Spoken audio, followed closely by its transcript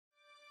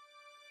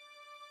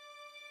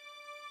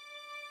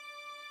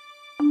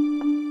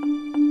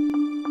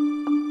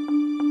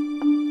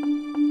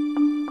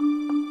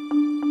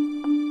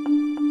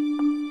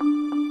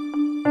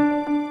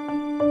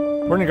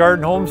the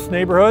Garden Homes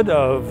neighborhood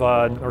of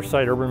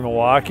Northside Urban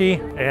Milwaukee,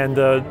 and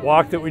the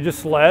walk that we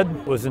just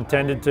led was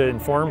intended to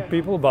inform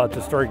people about the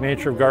historic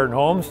nature of Garden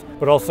Homes,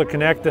 but also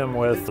connect them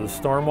with the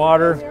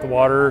stormwater, the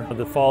water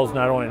that falls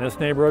not only in this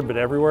neighborhood but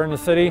everywhere in the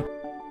city.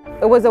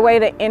 It was a way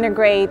to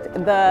integrate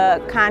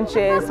the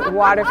conscious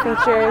water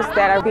features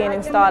that are being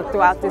installed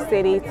throughout the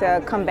city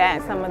to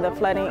combat some of the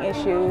flooding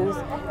issues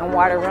and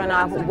water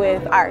runoff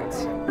with art.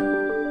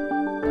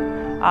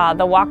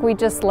 The walk we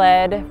just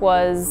led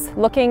was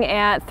looking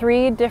at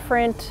 3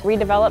 different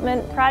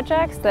redevelopment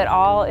projects that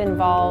all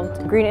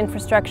involved green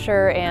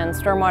infrastructure and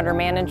stormwater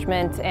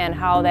management, and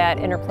how that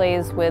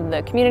interplays with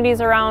the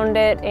communities around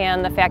it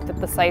and the fact that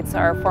the sites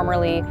are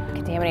formerly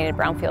contaminated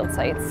brownfield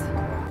sites.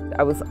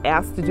 I was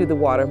asked to do the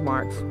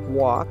WaterMarks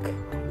walk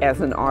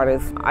as an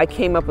artist. I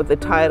came up with the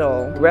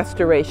title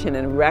Restoration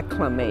and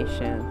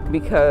Reclamation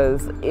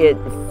because it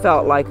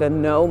felt like a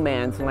no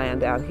man's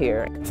land out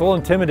here. It's a little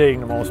intimidating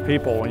to most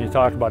people when you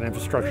talk about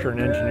infrastructure and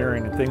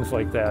engineering and things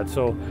like that.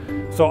 So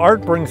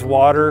art brings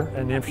water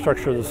and the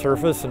infrastructure to the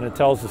surface, and it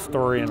tells the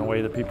story in a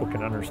way that people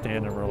can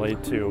understand and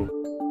relate to.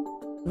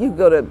 You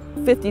go to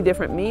 50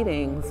 different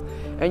meetings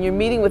and you're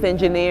meeting with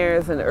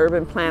engineers and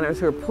urban planners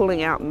who are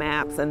pulling out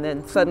maps, and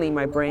then suddenly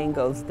my brain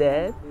goes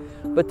dead.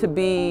 But to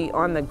be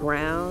on the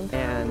ground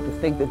and to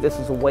think that this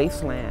is a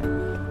wasteland,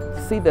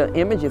 to see the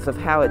images of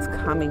how it's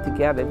coming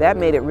together, that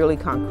made it really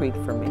concrete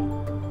for me.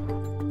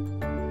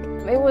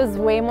 It was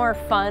way more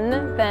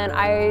fun than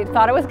I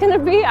thought it was going to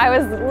be. I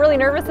was really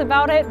nervous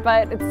about it,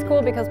 but it's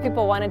cool because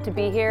people wanted to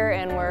be here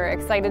and were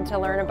excited to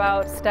learn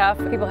about stuff.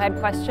 People had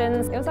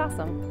questions. It was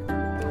awesome.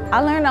 I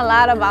learned a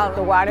lot about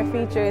the water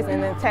features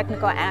and the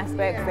technical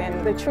aspects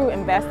and the true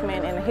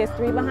investment and the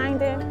history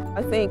behind it.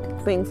 I think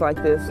things like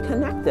this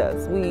connect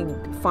us. We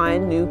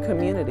find new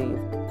communities.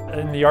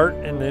 And the art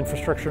and the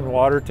infrastructure and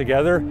water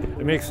together,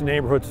 it makes the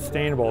neighborhood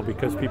sustainable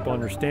because people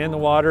understand the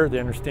water, they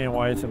understand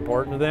why it's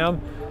important to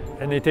them,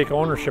 and they take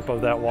ownership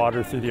of that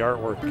water through the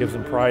artwork. It gives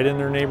them pride in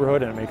their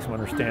neighborhood, and it makes them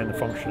understand the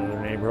function of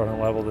their neighborhood on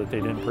a level that they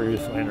didn't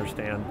previously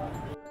understand.